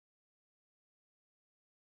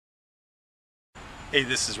Hey,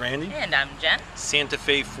 this is Randy. And I'm Jen.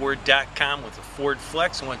 SantaFeFord.com with a Ford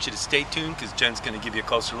Flex. I want you to stay tuned because Jen's going to give you a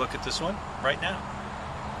closer look at this one right now.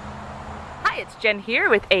 Hi, it's Jen here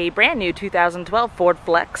with a brand new 2012 Ford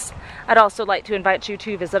Flex. I'd also like to invite you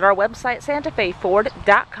to visit our website,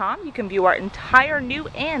 SantaFeFord.com. You can view our entire new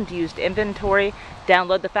and used inventory,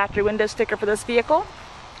 download the factory window sticker for this vehicle,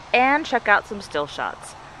 and check out some still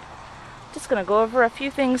shots. Just going to go over a few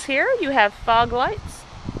things here. You have fog lights,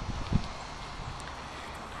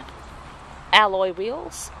 alloy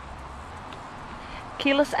wheels,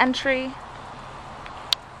 keyless entry,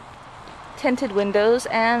 tinted windows,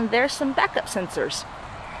 and there's some backup sensors.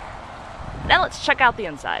 Now let's check out the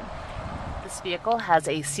inside. This vehicle has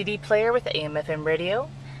a CD player with AM/FM radio,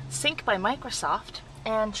 Sync by Microsoft,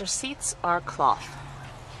 and your seats are cloth.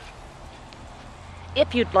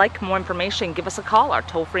 If you'd like more information, give us a call. Our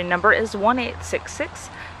toll-free number is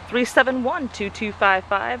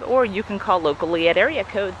 1-866-371-2255, or you can call locally at area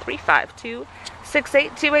code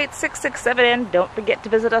 352-682-8667, and don't forget to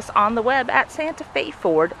visit us on the web at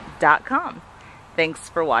SantaFeFord.com. Thanks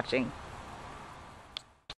for watching.